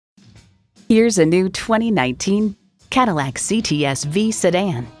Here's a new 2019 Cadillac CTS-V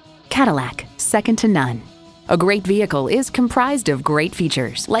sedan. Cadillac, second to none. A great vehicle is comprised of great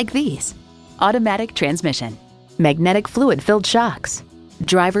features like these: automatic transmission, magnetic fluid-filled shocks,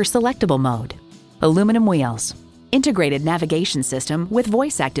 driver selectable mode, aluminum wheels, integrated navigation system with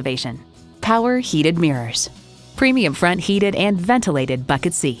voice activation, power heated mirrors, premium front heated and ventilated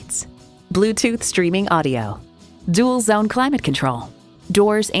bucket seats, Bluetooth streaming audio, dual zone climate control,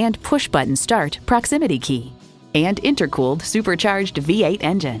 doors and push-button start proximity key, and intercooled supercharged V8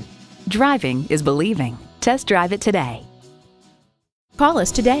 engine. Driving is believing. Test drive it today. Call us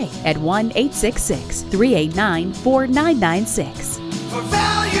today at 1-866-389-4996.